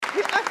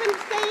often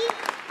say,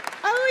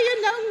 oh,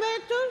 you know,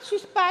 Myrtle,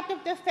 she's part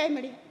of the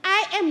family.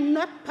 I am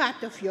not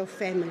part of your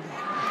family.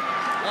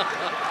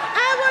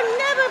 I will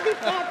never be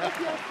part of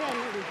your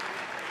family.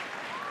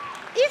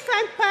 If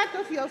I'm part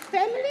of your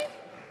family,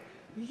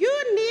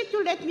 you need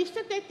to let me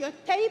sit at your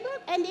table,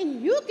 and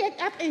then you get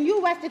up and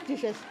you wash the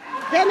dishes.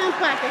 Then I'm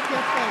part of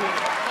your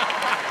family.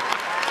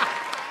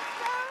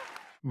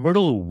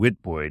 Myrtle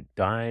Witbooi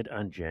died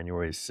on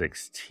January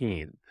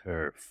 16th,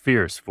 her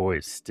fierce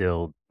voice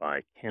stilled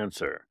by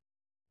cancer.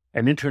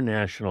 An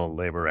international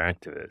labor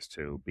activist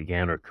who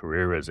began her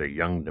career as a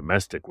young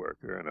domestic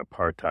worker in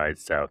apartheid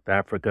South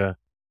Africa,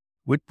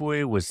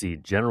 Witbooi was the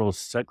General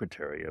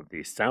Secretary of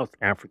the South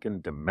African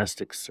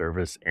Domestic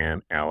Service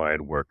and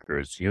Allied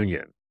Workers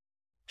Union.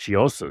 She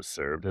also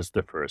served as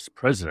the first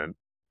president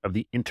of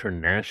the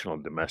International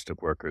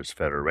Domestic Workers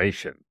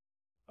Federation,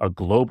 a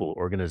global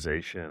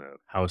organization of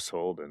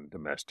household and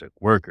domestic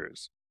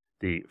workers,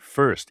 the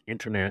first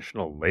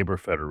international labor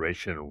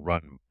federation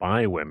run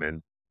by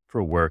women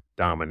for work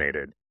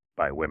dominated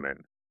by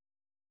women.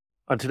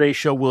 On today's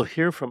show, we'll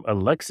hear from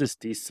Alexis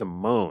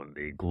DeSimone,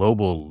 the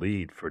global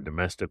lead for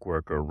domestic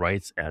worker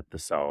rights at the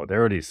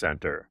Solidarity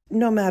Center.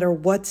 No matter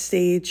what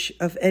stage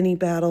of any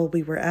battle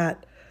we were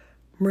at,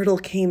 Myrtle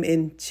came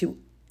into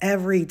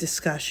every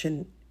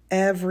discussion,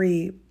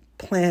 every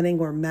planning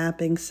or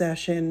mapping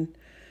session,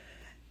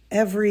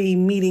 every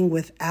meeting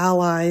with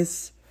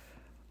allies,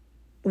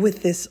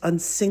 with this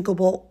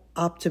unsinkable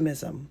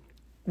optimism,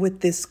 with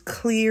this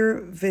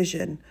clear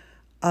vision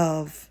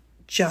of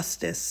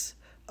justice,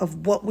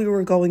 of what we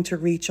were going to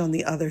reach on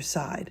the other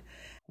side.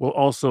 We'll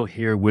also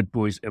hear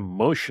Witbooi's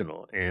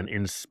emotional and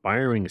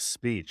inspiring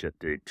speech at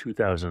the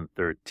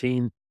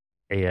 2013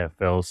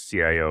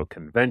 AFL-CIO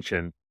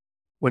convention,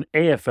 when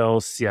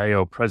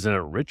AFL-CIO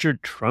President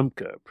Richard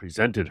Trumka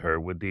presented her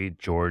with the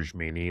George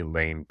Meany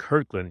Lane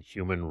Kirkland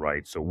Human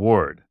Rights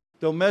Award.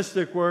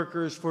 Domestic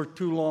workers for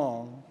too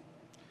long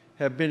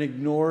have been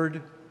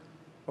ignored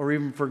or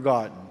even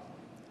forgotten.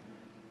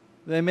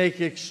 They make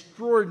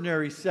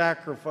extraordinary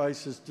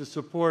sacrifices to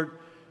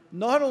support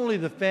not only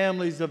the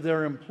families of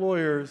their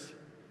employers,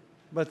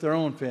 but their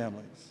own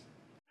families.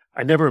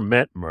 I never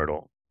met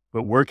Myrtle,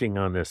 but working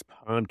on this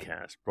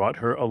podcast brought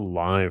her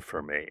alive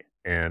for me,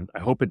 and I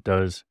hope it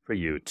does for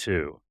you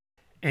too.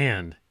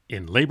 And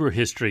in labor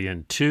history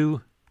in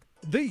 2,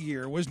 the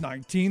year was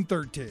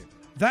 1913.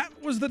 That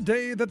was the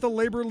day that the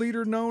labor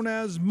leader known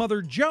as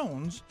Mother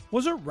Jones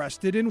was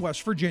arrested in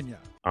West Virginia.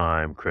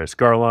 I'm Chris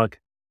Garlock,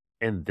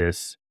 and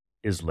this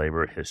is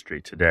Labor History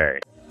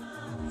Today.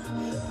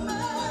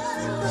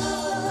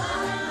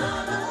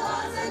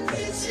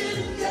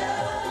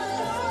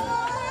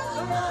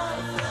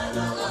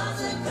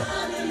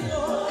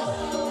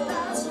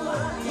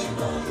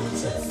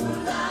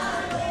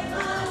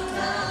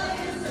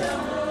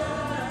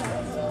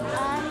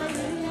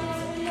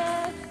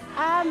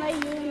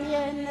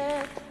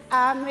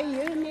 I'm a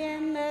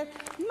unionist.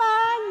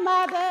 My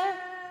mother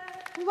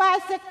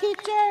was a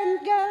kitchen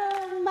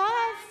girl.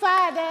 My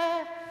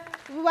father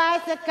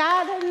was a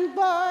garden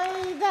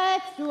boy.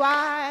 That's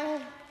why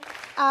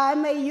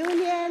I'm a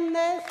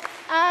unionist.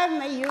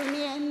 I'm a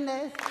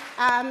unionist.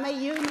 I'm a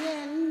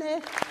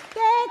unionist.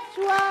 That's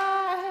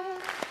why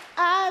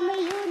I'm a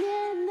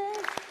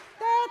unionist.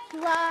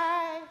 That's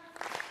why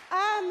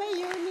I'm a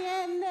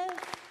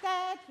unionist.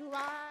 That's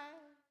why.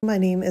 My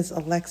name is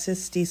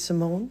Alexis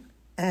DeSimone,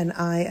 and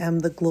I am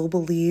the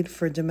global lead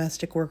for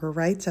domestic worker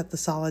rights at the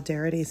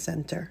Solidarity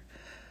Center.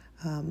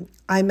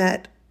 I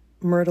met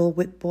Myrtle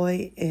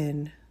Witbooi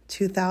in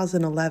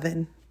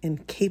 2011 in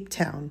Cape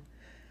Town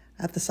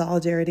at the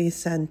Solidarity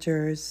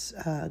Center's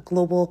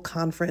global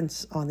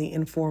conference on the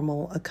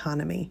informal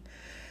economy.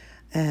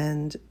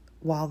 And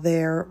while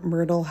there,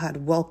 Myrtle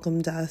had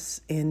welcomed us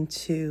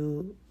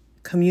into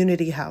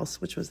Community House,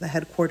 which was the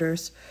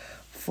headquarters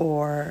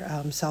for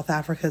South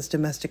Africa's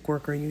domestic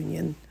worker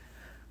union,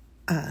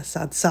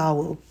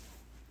 SADSAWU.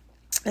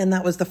 And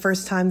that was the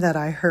first time that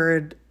I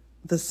heard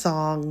the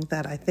song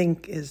that I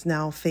think is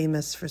now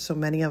famous for so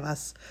many of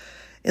us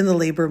in the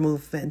labor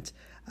movement.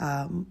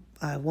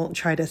 I won't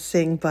try to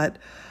sing, but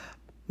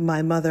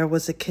my mother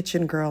was a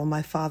kitchen girl,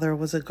 my father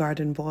was a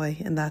garden boy,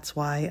 and that's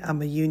why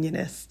I'm a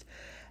unionist.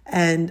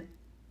 And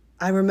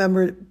I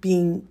remember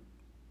being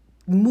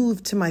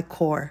moved to my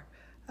core,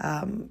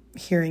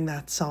 hearing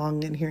that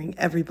song and hearing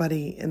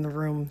everybody in the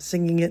room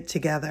singing it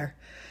together.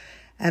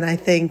 And I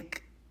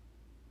think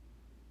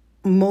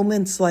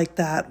moments like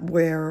that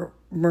where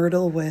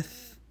Myrtle,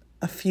 with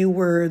a few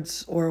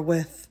words or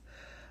with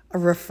a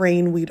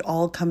refrain we'd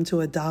all come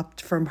to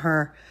adopt from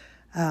her,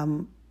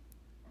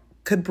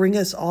 could bring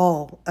us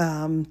all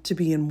to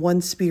be in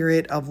one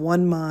spirit, of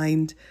one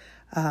mind,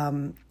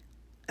 and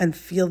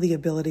feel the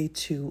ability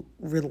to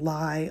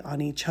rely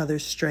on each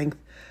other's strength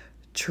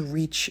to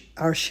reach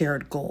our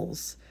shared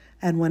goals.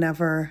 And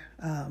whenever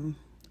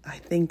I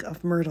think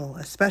of Myrtle,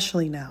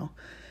 especially now,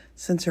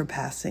 since her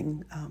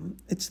passing,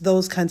 it's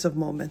those kinds of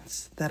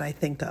moments that I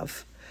think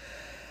of.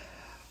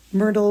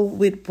 Myrtle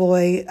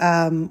Witbooi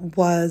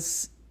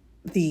was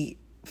the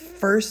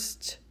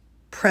first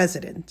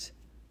president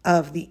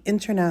of the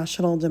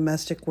International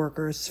Domestic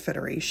Workers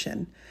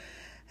Federation.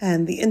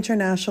 And the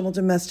International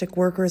Domestic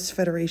Workers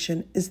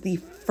Federation is the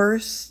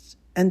first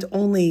and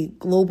only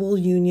global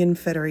union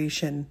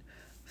federation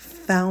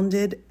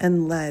founded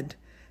and led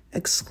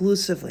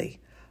exclusively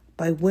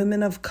by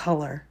women of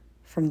color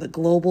from the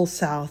global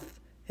South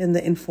in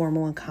the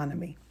informal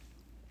economy.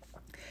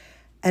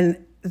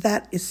 And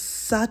that is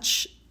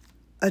such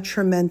a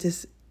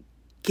tremendous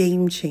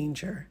game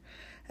changer.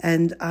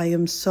 And I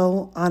am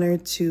so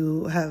honored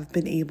to have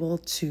been able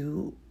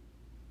to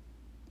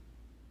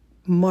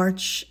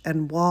march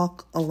and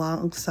walk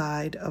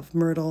alongside of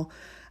Myrtle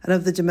and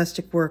of the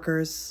domestic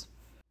workers.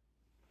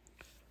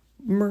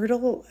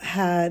 Myrtle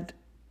had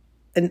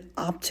an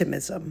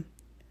optimism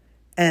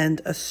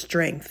and a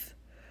strength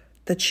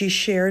that she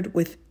shared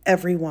with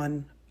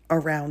everyone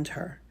around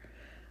her.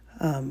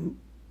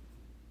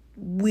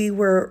 We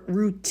were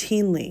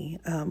routinely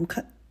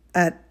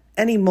at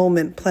any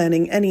moment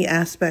planning any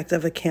aspect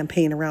of a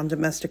campaign around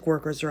domestic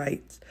workers'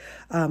 rights.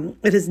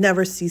 It has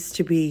never ceased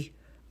to be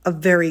a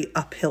very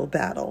uphill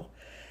battle.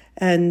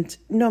 And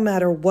no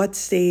matter what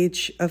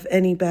stage of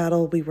any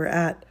battle we were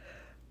at,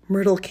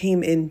 Myrtle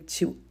came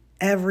into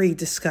every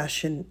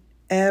discussion,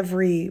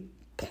 every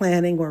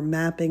planning or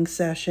mapping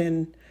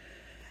session,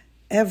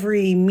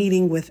 every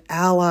meeting with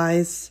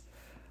allies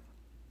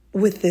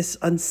with this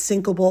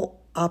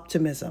unsinkable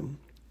optimism,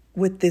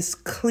 with this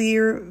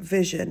clear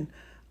vision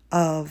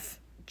of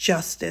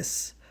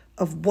justice,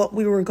 of what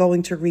we were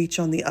going to reach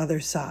on the other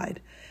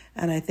side.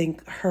 And I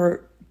think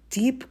her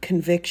deep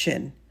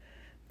conviction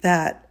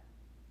that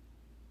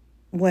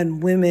when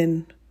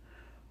women,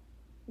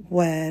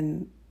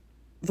 when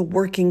the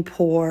working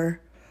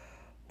poor,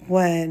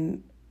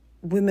 when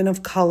women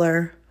of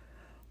color,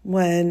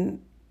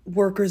 when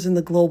workers in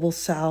the global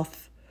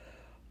South,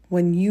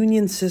 when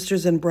union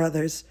sisters and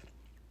brothers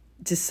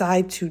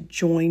decide to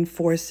join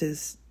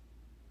forces,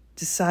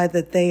 decide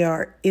that they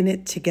are in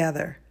it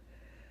together,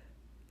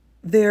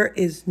 there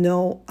is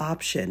no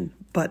option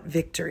but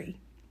victory.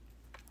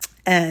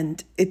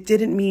 And it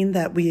didn't mean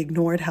that we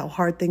ignored how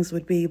hard things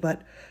would be,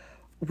 but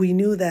we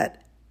knew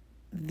that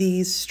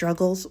these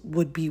struggles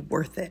would be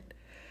worth it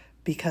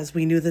because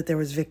we knew that there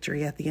was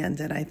victory at the end.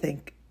 And I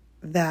think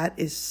that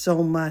is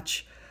so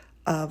much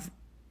of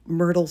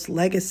Myrtle's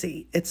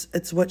legacy.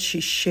 It's what she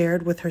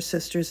shared with her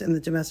sisters in the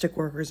domestic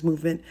workers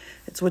movement.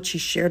 It's what she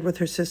shared with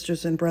her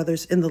sisters and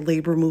brothers in the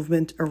labor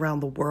movement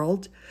around the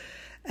world.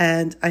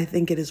 And I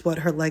think it is what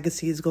her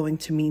legacy is going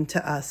to mean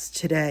to us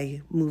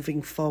today,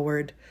 moving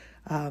forward,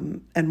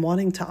 and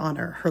wanting to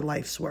honor her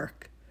life's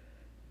work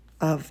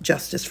of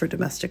justice for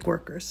domestic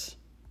workers.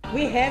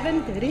 We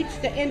haven't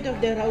reached the end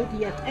of the road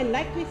yet. And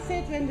like we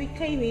said when we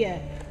came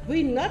here,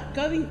 we're not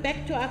going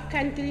back to our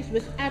countries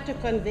without a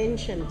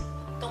convention.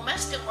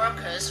 Domestic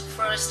workers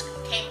first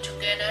came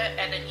together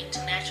at an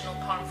international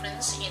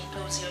conference in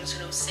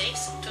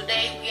 2006.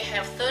 Today, we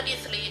have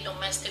 33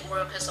 domestic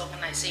workers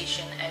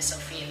organizations as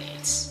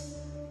affiliates.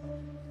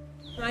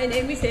 My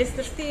name is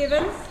Esther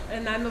Stevens,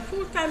 and I'm a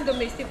full-time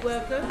domestic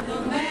worker.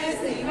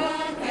 Domestic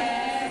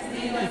workers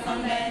need a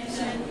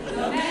convention.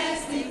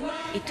 Domestic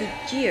workers. It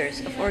took years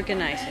of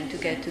organizing to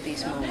get to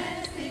this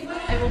moment.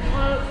 I will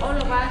call all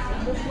of us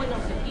the movement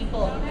of the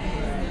people.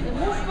 The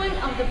movement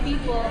of the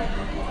people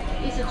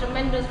is a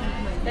tremendous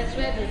movement. That's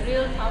where the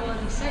real power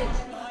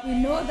resides. We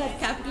know that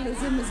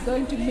capitalism is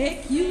going to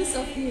make use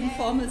of the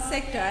informal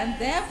sector, and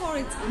therefore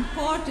it's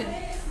important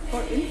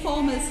for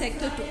informal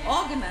sector to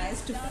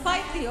organize to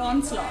fight the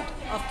onslaught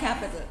of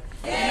capital.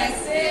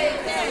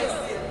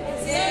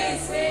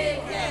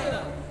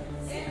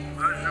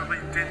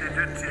 Majorité des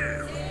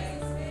 2/3,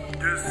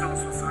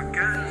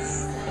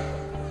 275,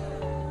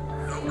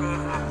 le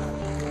quorum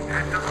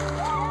est en...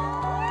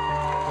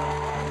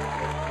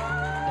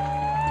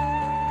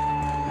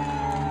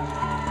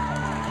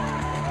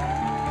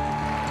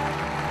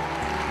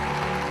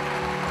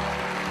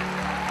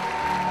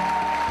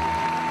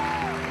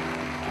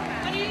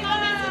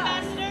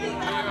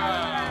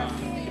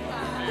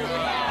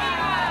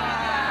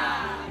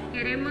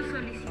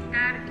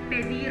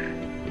 Pedir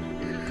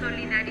su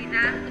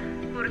solidaridad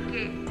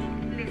porque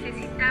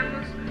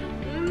necesitamos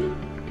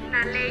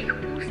una ley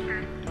justa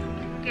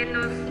que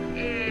nos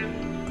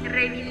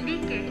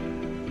reivindique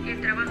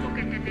el trabajo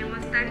que tenemos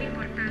tan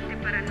importante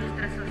para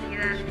nuestra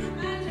sociedad.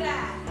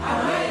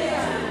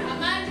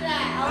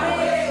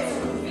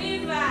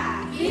 Viva!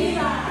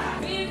 Viva!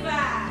 Viva!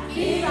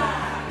 Viva!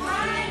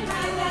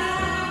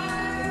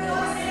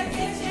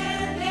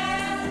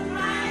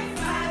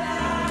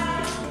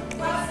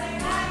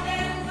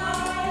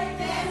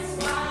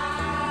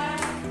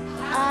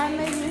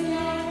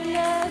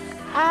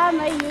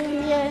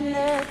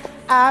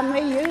 I'm a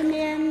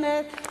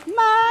unionist.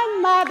 My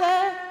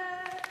mother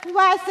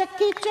was a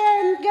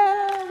kitchen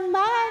girl.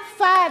 My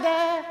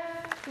father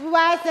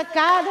was a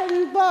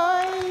garden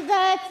boy.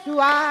 That's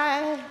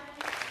why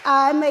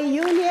I'm a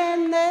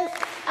unionist.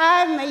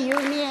 I'm a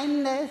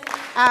unionist.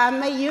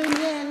 I'm a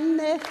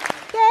unionist.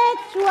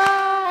 That's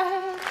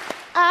why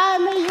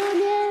I'm a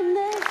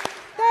unionist.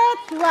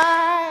 That's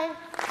why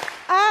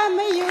I'm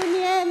a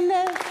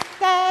unionist.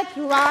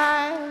 That's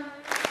why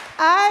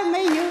I'm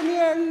a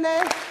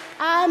unionist.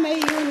 I'm a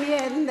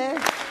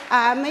unionist.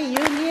 I'm a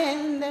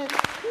unionist.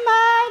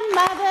 My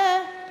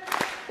mother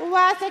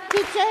was a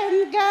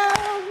kitchen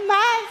girl.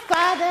 My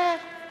father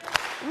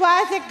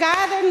was a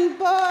garden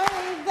boy.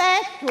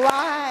 That's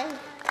why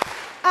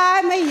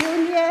I'm a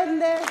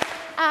unionist.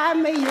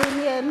 I'm a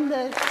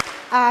unionist.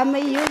 I'm a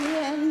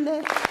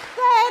unionist.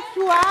 That's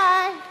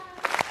why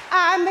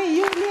I'm a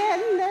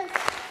unionist.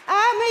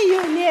 I'm a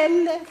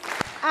unionist.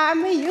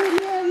 I'm a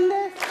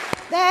unionist.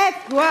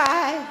 That's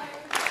why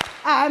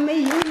I'm a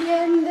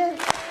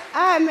unionist.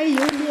 I'm a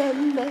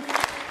unionist.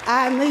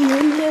 I'm a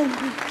unionist.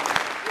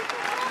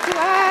 That's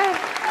why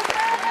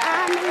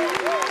I'm a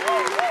unionist.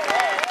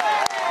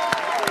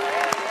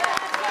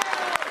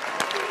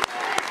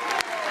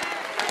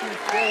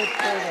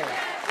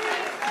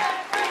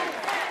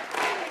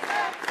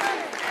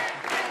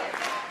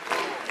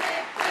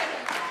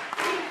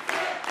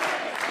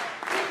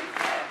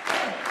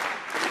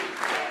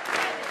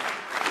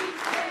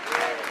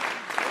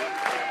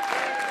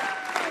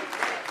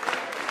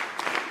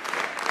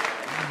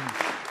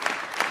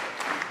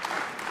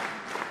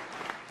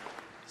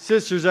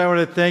 Sisters, I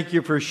want to thank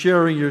you for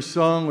sharing your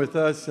song with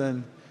us,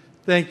 and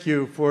thank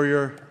you for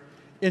your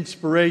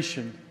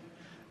inspiration.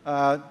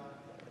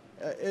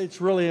 It's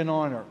really an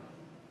honor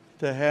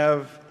to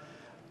have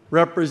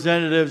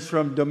representatives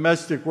from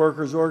domestic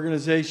workers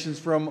organizations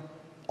from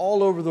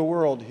all over the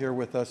world here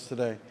with us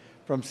today,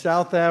 from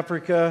South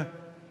Africa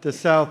to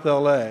South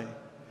LA.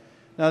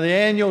 Now, the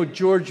annual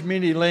George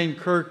Meany Lane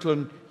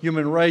Kirkland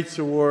Human Rights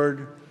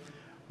Award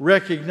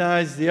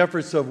recognized the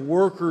efforts of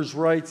workers'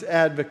 rights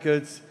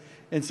advocates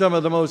in some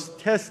of the most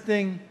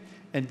testing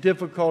and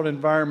difficult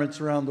environments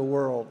around the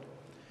world.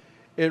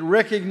 It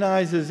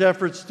recognizes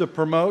efforts to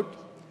promote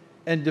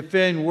and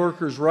defend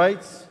workers'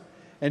 rights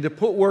and to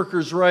put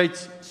workers'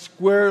 rights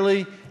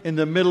squarely in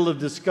the middle of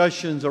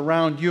discussions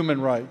around human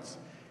rights,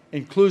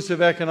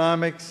 inclusive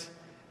economics,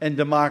 and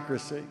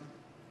democracy.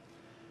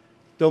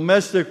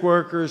 Domestic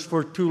workers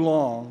for too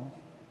long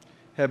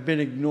have been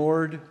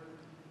ignored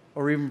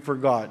or even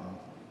forgotten.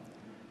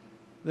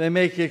 They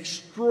make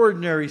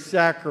extraordinary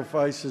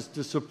sacrifices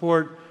to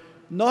support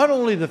not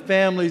only the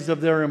families of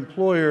their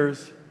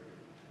employers,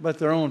 but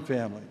their own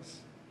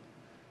families.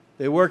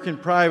 They work in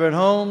private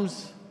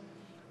homes,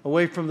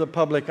 away from the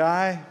public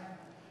eye,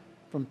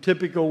 from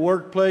typical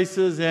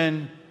workplaces,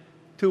 and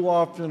too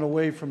often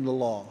away from the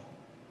law.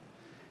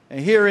 And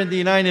here in the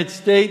United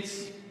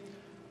States,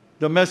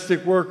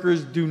 domestic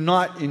workers do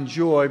not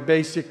enjoy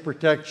basic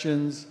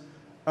protections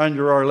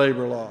under our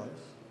labor laws.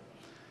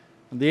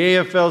 The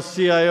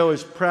AFL-CIO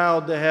is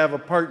proud to have a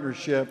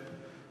partnership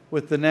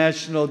with the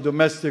National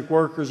Domestic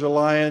Workers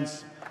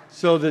Alliance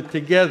so that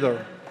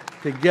together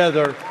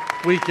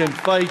we can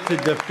fight to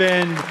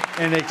defend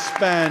and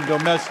expand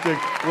domestic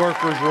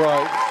workers'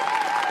 rights.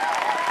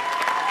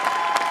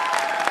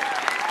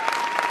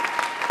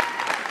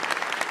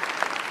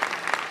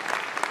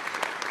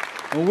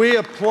 And we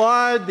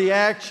applaud the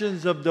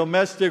actions of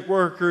domestic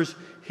workers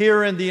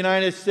here in the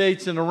United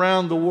States and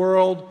around the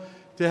world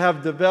to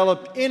have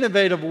developed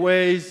innovative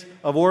ways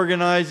of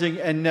organizing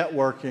and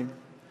networking.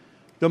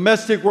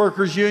 Domestic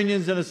workers'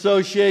 unions and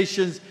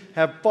associations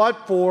have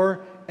fought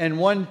for and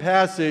won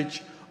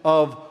passage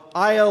of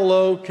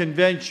ILO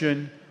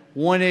Convention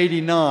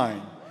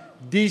 189,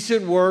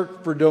 decent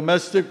work for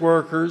domestic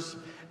workers,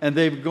 and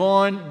they've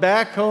gone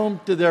back home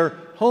to their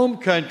home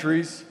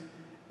countries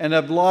and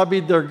have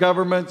lobbied their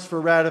governments for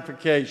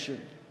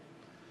ratification.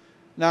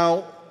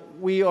 Now,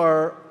 we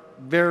are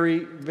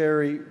very,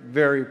 very,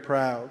 very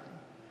proud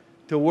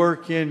to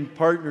work in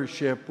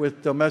partnership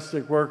with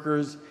domestic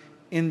workers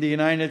in the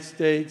United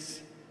States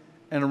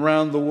and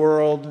around the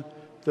world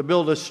to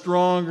build a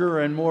stronger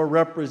and more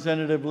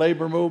representative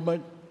labor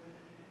movement.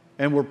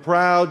 And we're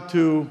proud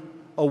to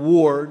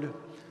award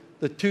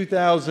the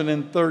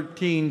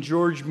 2013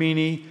 George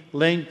Meany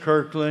Lane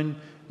Kirkland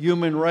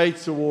Human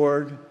Rights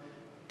Award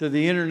to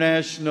the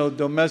International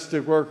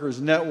Domestic Workers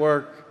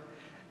Network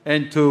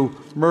and to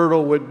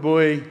Myrtle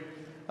Witbooi,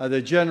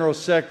 the General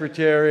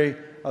Secretary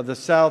of the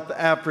South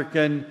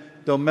African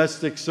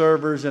Domestic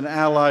Servers and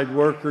Allied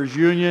Workers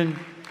Union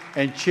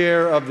and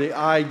Chair of the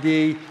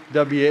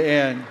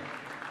IDWN.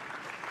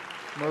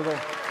 Myrtle.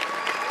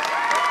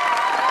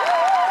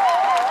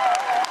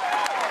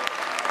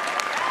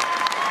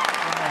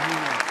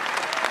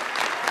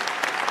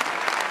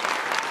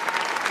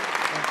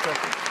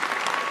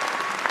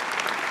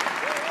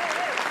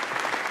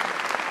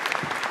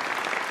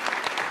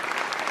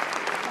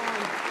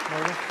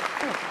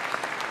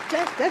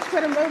 Just for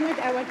a moment,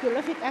 I want to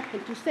lift it up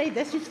and to say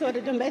this is for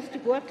the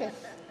domestic workers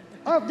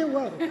of the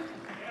world.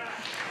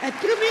 A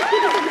tribute to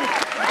the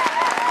domestic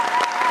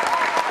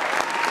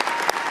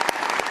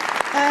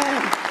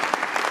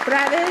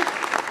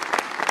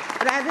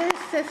brothers,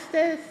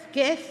 sisters,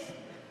 guests,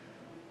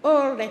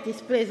 all that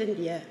is present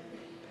here.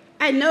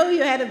 I know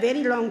you had a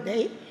very long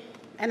day,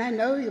 and I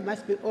know you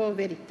must be all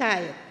very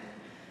tired.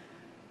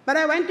 But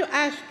I want to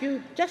ask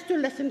you just to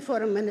listen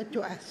for a minute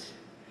to us,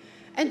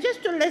 and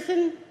just to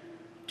listen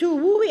to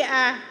who we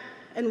are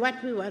and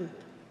what we want.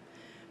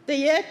 The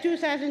year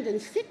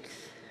 2006,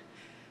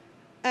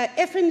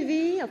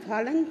 FNV of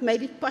Holland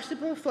made it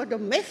possible for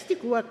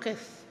domestic workers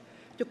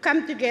to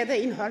come together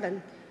in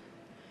Holland.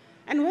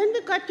 And when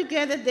we got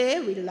together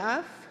there, we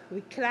laugh,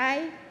 we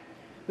cry,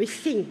 we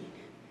sing.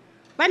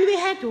 But we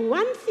had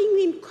one thing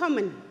in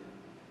common.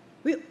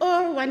 We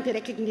all want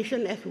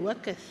recognition as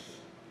workers.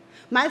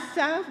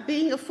 Myself,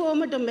 being a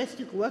former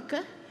domestic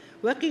worker,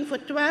 working for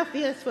 12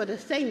 years for the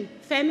same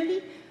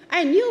family,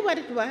 I knew what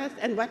it was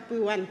and what we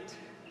want.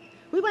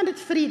 We wanted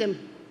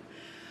freedom.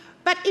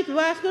 But it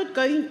was not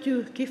going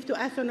to give to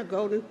us on a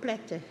golden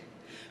platter.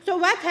 So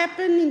what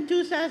happened in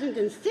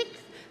 2006?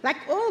 Like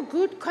all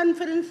good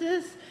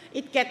conferences,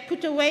 it gets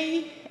put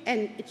away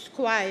and it's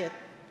quiet.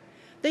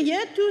 The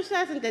year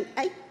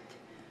 2008,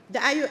 the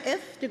IOF,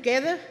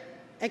 together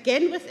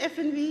again with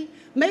FNV,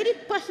 made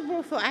it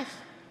possible for us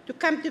to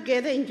come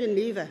together in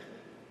Geneva.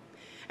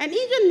 And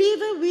in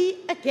Geneva, we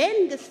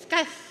again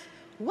discuss,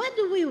 what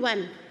do we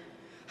want?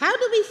 How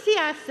do we see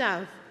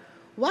ourselves?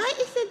 Why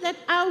is it that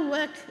our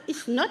work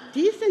is not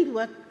decent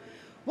work?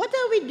 What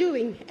are we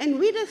doing? And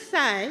we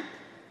decide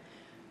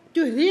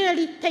to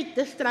really take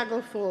the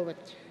struggle forward.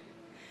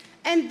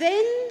 And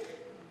then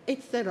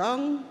it's the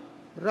wrong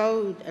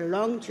road, a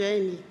long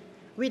journey.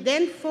 We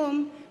then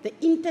form the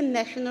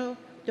International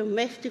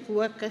Domestic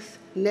Workers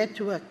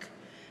Network.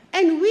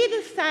 And we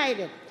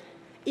decided,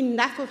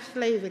 enough of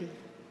slavery.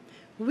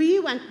 We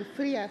want to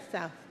free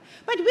ourselves.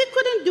 But we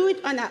couldn't do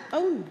it on our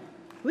own.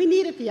 We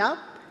needed help.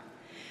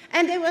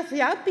 And there was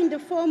help in the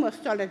form of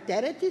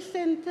Solidarity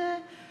Center,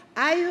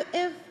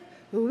 IOF,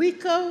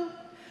 WICO.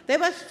 There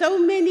were so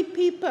many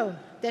people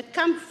that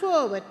come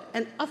forward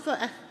and offer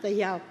us the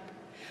help.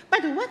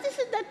 But what is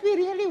it that we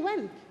really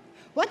want?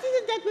 What is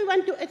it that we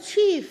want to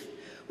achieve?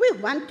 We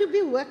want to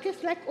be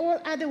workers like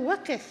all other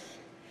workers.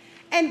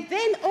 And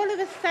then all of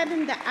a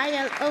sudden the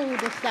ILO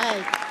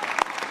decides.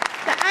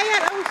 The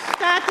ILO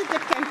started the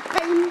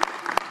campaign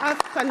of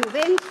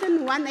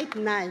Convention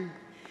 189.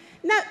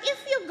 Now,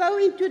 if you go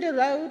into the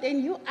road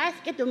and you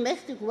ask a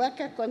domestic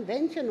worker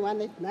Convention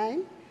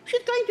 189,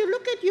 she's going to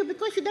look at you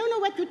because she don't know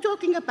what you're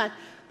talking about.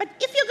 But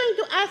if you're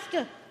going to ask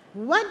her,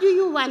 what do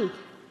you want?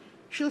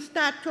 She'll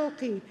start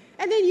talking.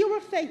 And then you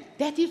will say,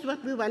 that is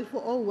what we want for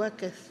all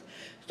workers.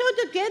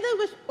 So together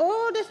with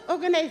all these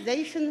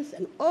organizations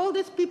and all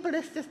these people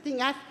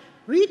assisting us,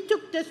 we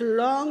took this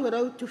long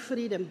road to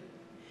freedom.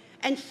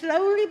 And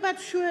slowly but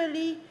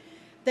surely,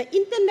 the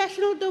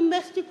international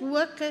domestic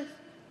workers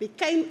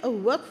became a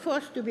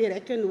workforce to be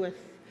reckoned with.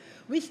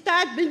 We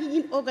start bringing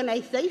in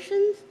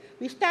organizations,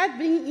 we start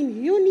bringing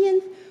in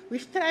unions, we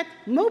start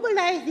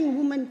mobilizing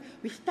women,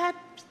 we start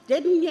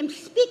letting them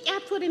speak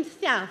out for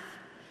themselves.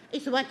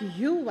 It's what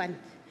you want.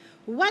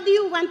 What do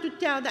you want to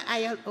tell the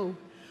ILO?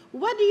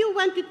 What do you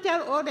want to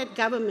tell all the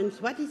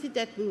governments? What is it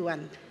that we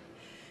want?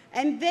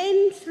 And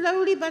then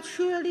slowly but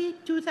surely,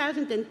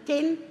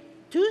 2010,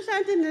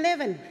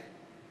 2011,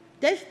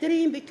 this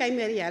dream became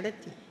a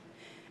reality.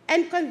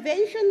 And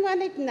Convention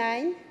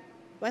 189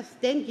 was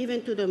then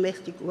given to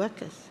domestic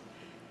workers.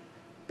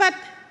 But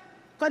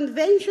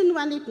Convention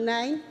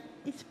 189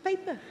 is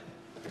paper.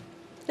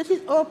 This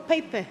is all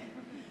paper.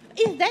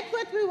 Is that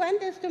what we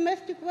want as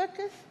domestic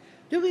workers?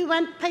 Do we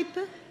want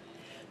paper?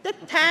 The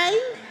time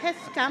has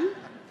come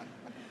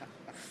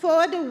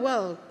for the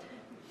world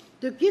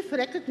to give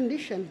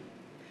recognition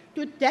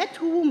to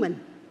that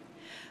woman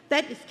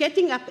that is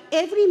getting up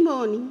every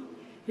morning,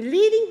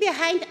 leaving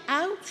behind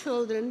our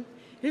children,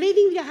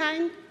 leaving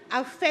behind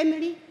our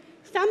family.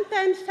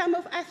 Sometimes some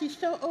of us is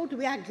so old,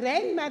 we are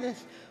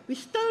grandmothers. We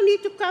still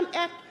need to come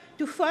out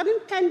to foreign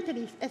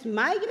countries as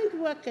migrant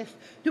workers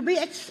to be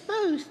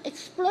exposed,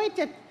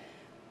 exploited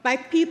by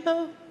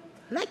people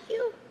like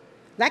you,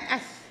 like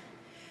us.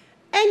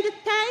 And the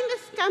time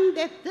has come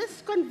that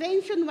this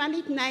Convention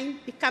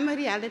 189 become a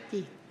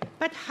reality.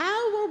 But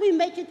how will we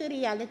make it a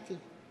reality?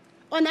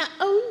 On our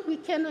own, we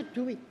cannot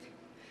do it.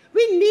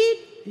 We need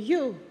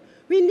you.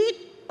 We need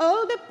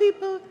all the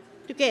people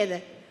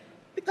together.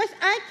 Because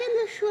I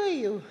can assure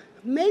you,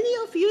 many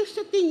of you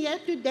sitting here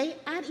today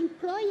are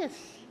employers.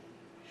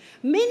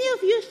 Many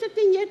of you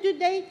sitting here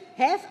today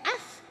have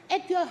us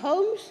at your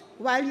homes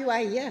while you are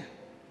here.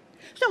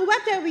 So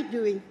what are we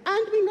doing?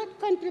 Aren't we not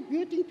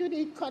contributing to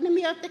the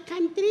economy of the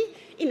country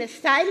in a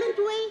silent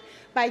way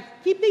by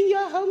keeping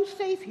your home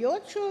safe, your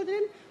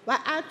children, while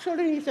our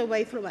children is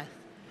away from us?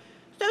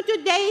 So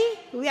today,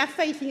 we are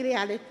facing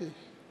reality.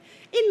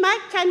 In my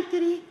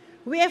country,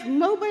 we have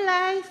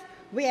mobilized,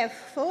 we have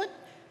fought.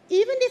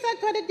 Even if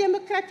I got a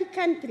democratic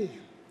country, even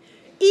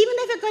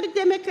if I got a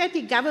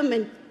democratic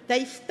government,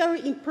 they still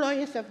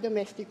employers of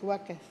domestic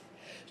workers.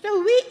 So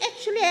we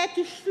actually had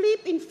to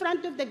sleep in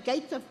front of the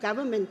gates of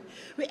government.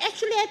 We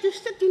actually had to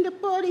sit in the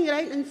pouring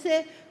rain and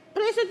say,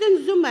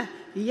 President Zuma,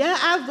 hear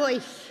our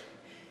voice.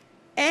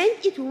 And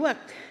it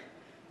worked.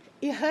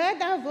 He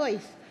heard our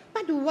voice.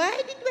 But why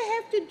did we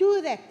have to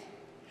do that?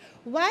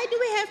 Why do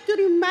we have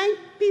to remind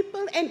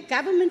people and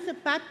governments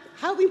about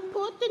how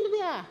important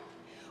we are?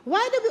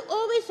 Why do we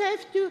always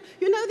have to,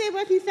 there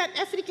was in South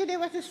Africa, there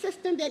was a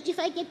system that if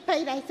I get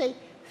paid, I say,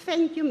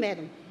 thank you,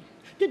 madam.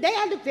 Today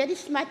I look very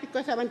smart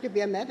because I want to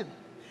be a madam.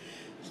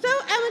 So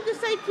I want to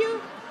say to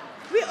you,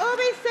 we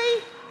always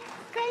say,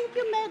 thank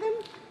you, madam.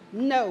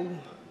 No,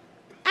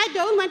 I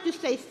don't want to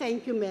say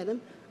thank you,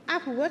 madam.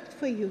 I've worked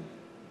for you.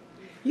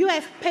 You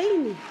have paid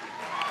me.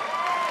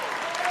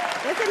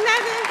 There's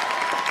another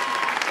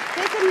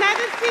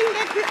thing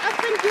that we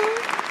often do.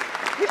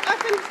 We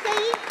often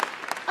say,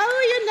 oh,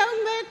 you know,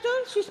 Myrtle,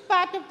 she's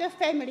part of the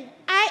family.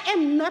 I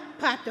am not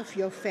part of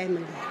your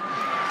family.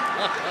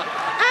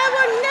 I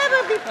will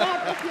never be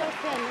part of your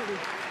family.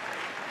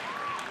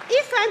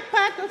 If I'm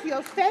part of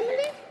your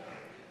family,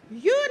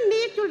 you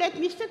need to let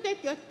me sit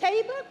at your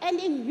table, and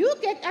then you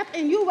get up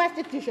and you wash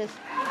the dishes.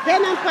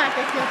 Then I'm part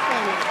of your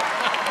family.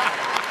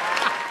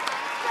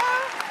 So,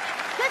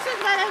 this is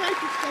what I want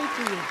to say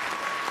to you.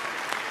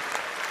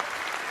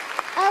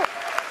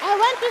 I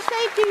want to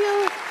say to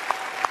you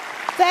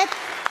that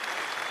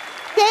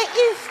there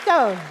is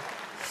still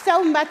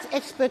so much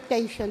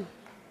exploitation.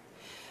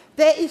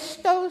 There is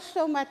still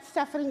so much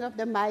suffering of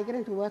the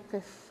migrant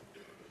workers.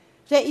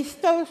 There is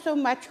still so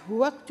much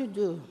work to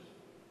do.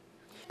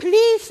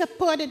 Please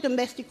support the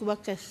domestic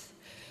workers.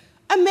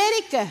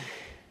 America,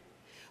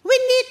 we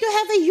need to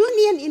have a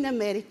union in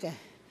America.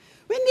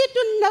 We need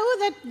to know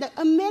that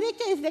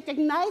America is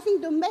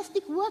recognizing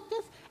domestic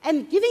workers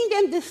and giving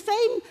them the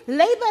same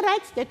labor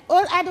rights that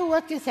all other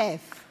workers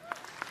have.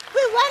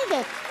 We want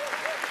that.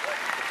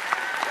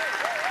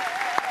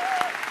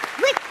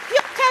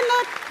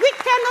 We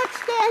cannot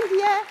stand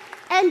here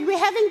and we're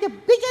having the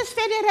biggest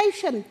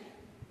federation,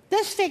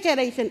 this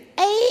federation,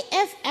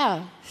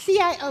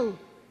 AFL-CIO.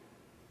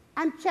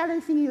 I'm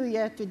challenging you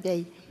here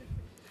today.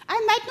 I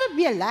might not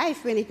be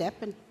alive when it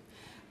happened,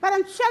 but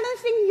I'm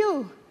challenging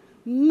you.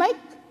 Make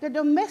the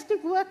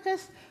domestic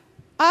workers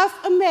of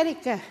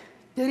America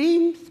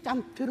dreams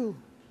come true.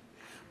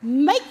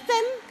 Make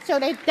them so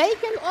that they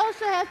can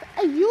also have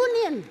a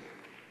union,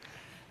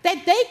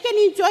 that they can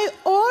enjoy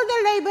all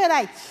the labor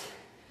rights.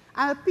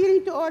 I'm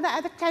appealing to all the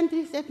other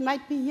countries that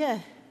might be here.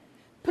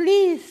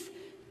 Please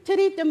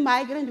treat the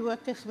migrant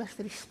workers with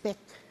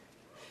respect.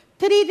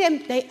 Treat them,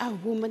 they are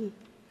women.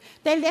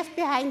 They left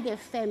behind their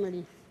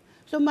families.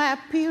 So my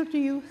appeal to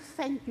you,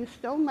 thank you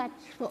so much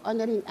for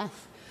honoring us.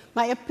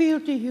 My appeal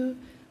to you,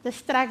 the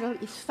struggle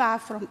is far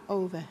from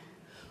over.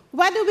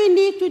 What do we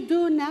need to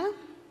do now?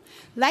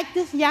 Like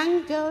these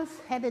young girls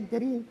had a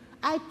dream.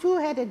 I too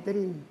had a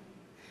dream.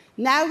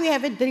 Now we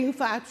have a dream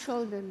for our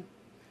children.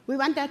 We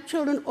want our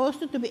children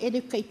also to be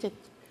educated.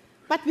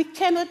 But we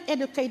cannot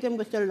educate them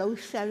with the low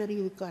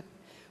salary we got.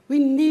 We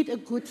need a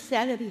good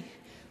salary.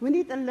 We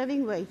need a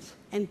living wage.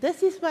 And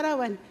this is what I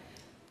want.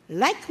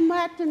 Like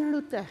Martin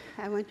Luther,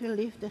 I want to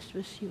leave this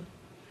with you.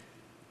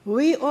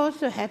 We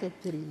also had a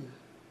dream.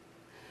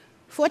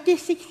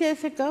 46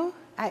 years ago,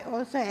 I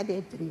also had a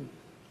dream.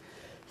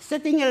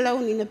 Sitting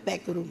alone in a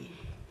back room.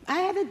 I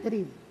had a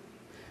dream.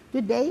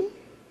 Today,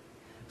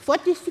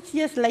 46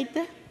 years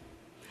later,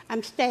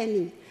 I'm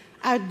standing.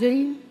 Our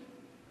dream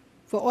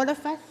for all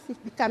of us is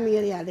becoming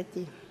a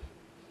reality.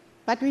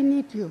 But we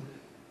need you.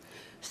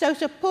 So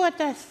support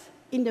us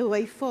in the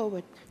way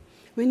forward.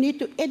 We need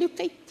to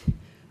educate.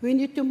 We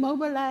need to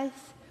mobilize.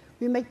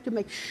 We need to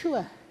make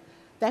sure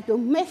that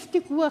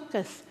domestic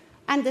workers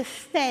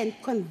understand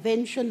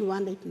Convention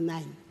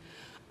 189.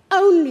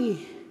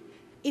 Only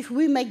if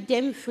we make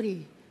them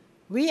free,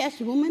 we as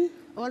women,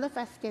 all of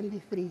us can be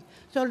free.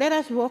 So let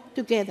us work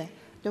together.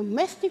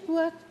 Domestic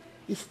work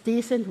is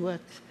decent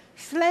work.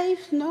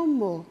 Slaves no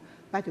more,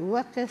 but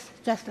workers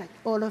just like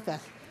all of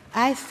us.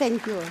 I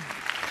thank you all.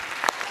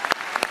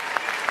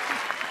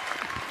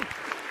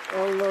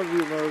 I love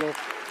you, Myrtle.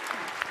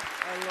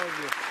 I love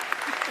you.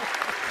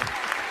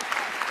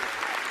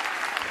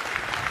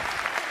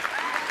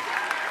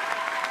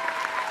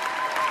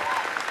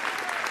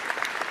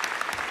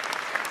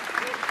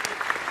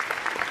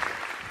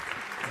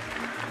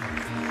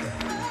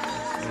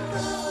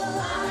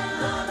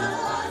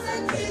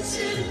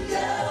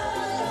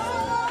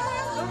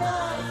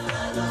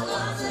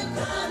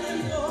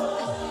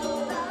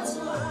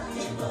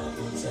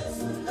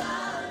 Just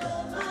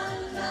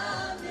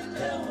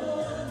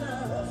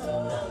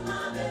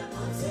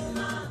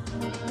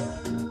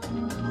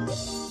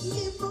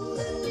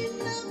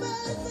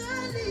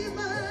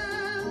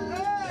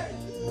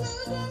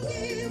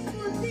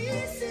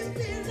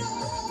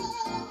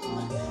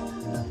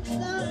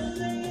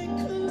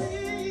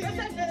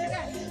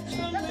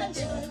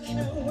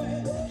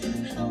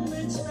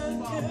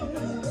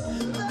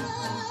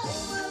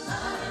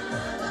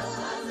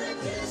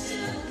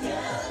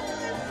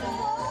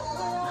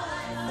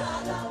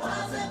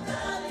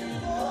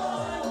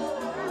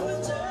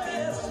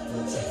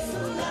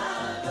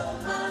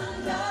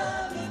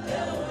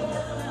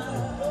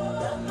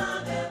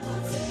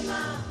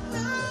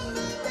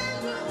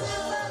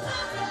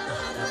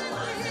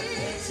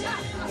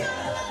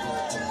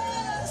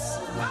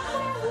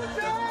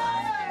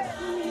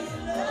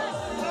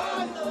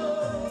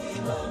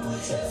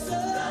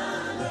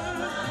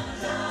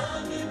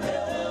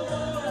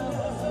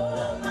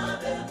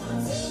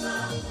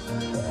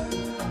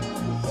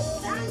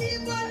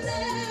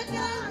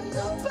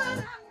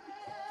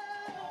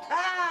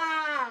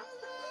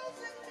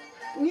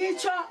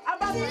ngitsho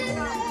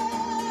abantwana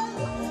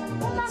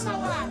umama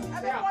wakhe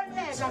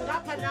abeboleka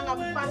ngapha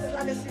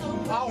nangamfasila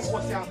lesizwe hawu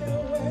Nkosi yami.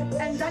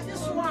 And that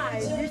is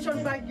why ngitsho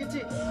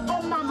ngithi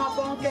omama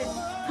bonke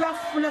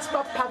kuyafuna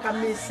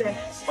sibaphakamise,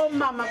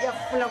 omama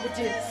kuyafuna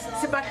ukuthi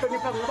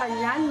sibahlonipha ngoba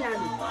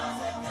nyanyani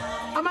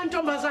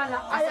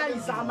amantombazana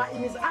ayayizama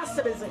imizi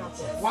asebenze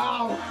kakhulu.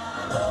 Wow.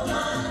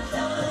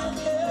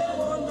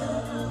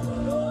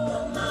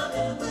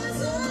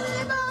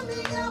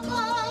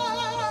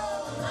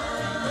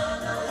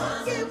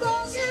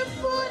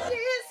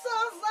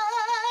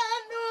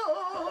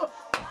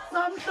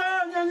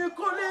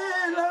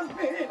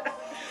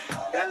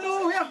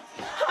 Hallelujah,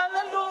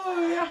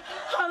 hallelujah,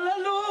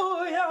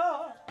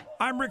 hallelujah.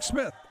 I'm Rick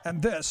Smith,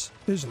 and this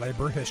is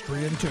Labor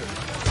History in 2.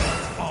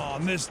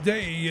 On this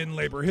day in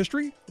labor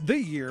history, the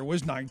year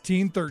was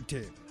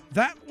 1913.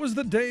 That was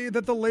the day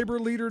that the labor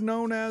leader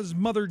known as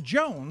Mother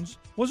Jones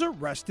was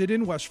arrested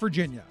in West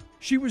Virginia.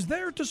 She was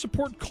there to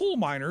support coal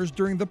miners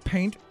during the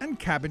Paint and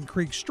Cabin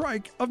Creek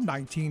strike of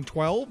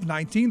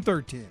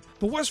 1912-1913.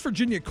 The West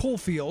Virginia coal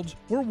fields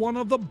were one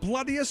of the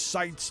bloodiest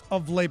sites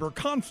of labor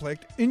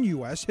conflict in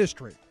U.S.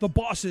 history. The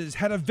bosses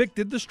had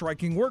evicted the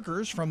striking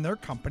workers from their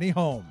company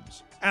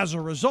homes. As a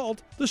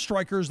result, the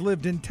strikers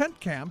lived in tent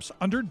camps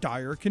under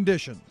dire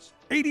conditions.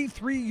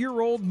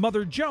 83-year-old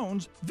Mother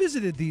Jones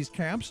visited these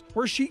camps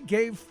where she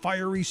gave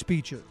fiery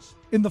speeches.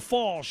 In the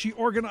fall, she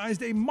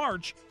organized a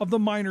march of the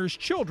miners'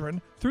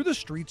 children through the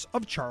streets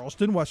of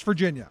Charleston, West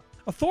Virginia.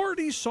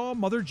 Authorities saw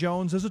Mother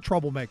Jones as a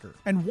troublemaker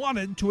and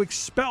wanted to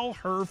expel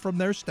her from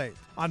their state.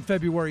 On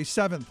February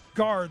 7th,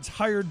 guards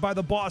hired by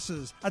the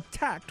bosses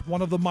attacked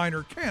one of the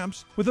miner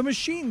camps with a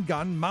machine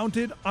gun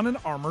mounted on an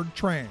armored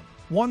train.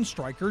 One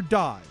striker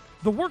died.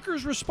 The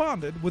workers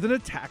responded with an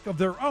attack of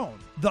their own,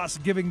 thus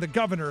giving the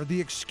governor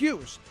the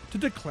excuse to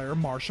declare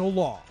martial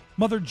law.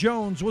 Mother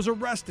Jones was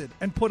arrested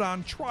and put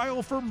on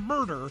trial for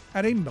murder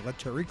at a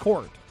military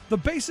court. The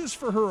basis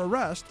for her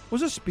arrest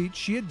was a speech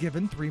she had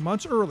given 3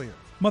 months earlier.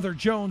 Mother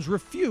Jones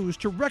refused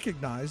to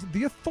recognize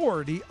the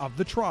authority of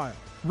the trial,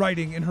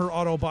 writing in her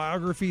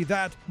autobiography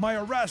that my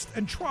arrest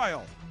and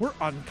trial were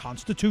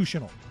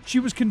unconstitutional. She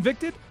was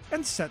convicted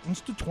and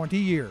sentenced to 20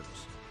 years.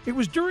 It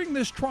was during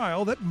this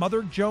trial that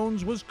Mother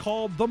Jones was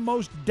called the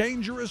most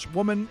dangerous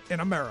woman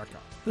in America.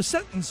 The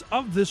sentence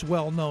of this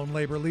well-known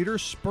labor leader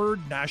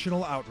spurred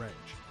national outrage.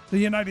 The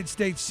United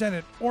States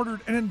Senate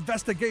ordered an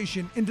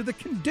investigation into the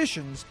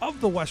conditions of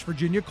the West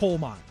Virginia coal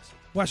mines.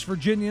 West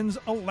Virginians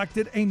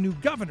elected a new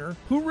governor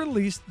who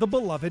released the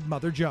beloved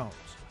Mother Jones.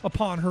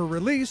 Upon her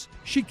release,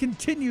 she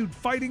continued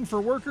fighting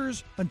for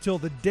workers until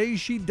the day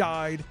she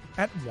died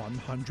at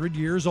 100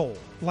 years old.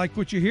 Like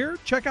what you hear?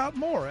 Check out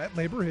more at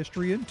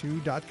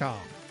laborhistoryin2.com.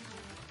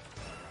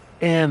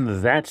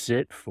 And that's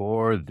it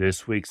for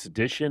this week's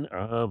edition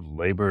of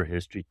Labor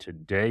History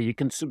Today. You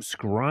can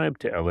subscribe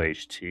to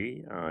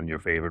LHT on your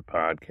favorite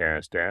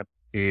podcast app.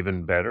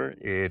 Even better,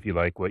 if you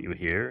like what you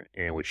hear,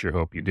 and we sure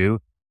hope you do,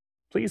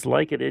 please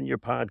like it in your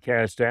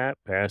podcast app,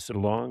 pass it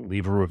along,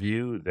 leave a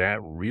review. That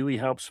really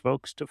helps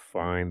folks to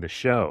find the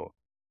show.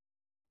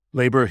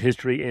 Labor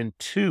History in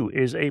 2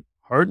 is a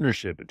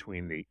partnership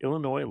between the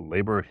Illinois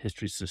Labor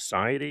History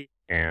Society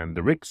and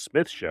The Rick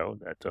Smith Show.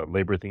 That's a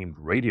labor-themed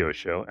radio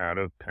show out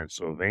of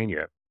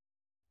Pennsylvania.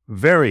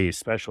 Very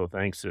special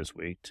thanks this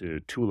week to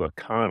Tula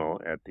Connell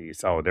at the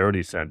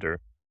Solidarity Center,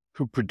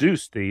 who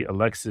produced the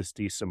Alexis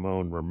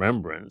DeSimone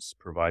Remembrance,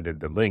 provided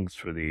the links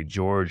for the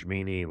George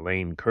Meany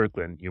Lane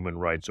Kirkland Human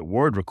Rights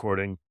Award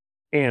recording,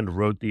 and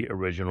wrote the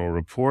original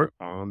report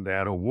on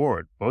that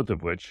award, both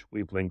of which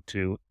we've linked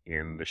to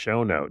in the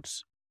show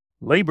notes.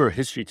 Labor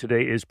History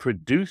Today is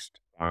produced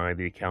by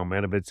the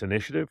Kalmanovitz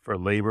Initiative for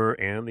Labor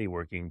and the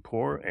Working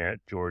Poor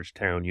at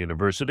Georgetown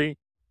University.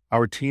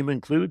 Our team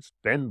includes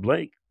Ben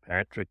Blake,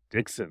 Patrick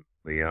Dixon,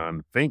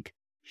 Leon Fink,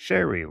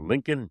 Sherry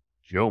Lincoln,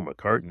 Joe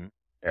McCartan,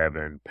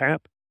 Evan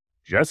Papp,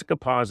 Jessica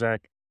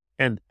Pozak,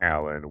 and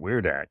Alan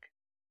Weirdak.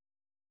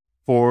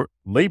 For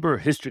Labor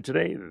History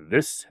Today,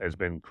 this has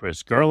been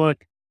Chris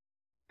Garlick.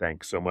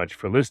 Thanks so much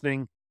for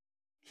listening.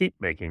 Keep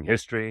making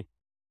history,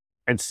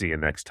 and see you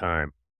next time.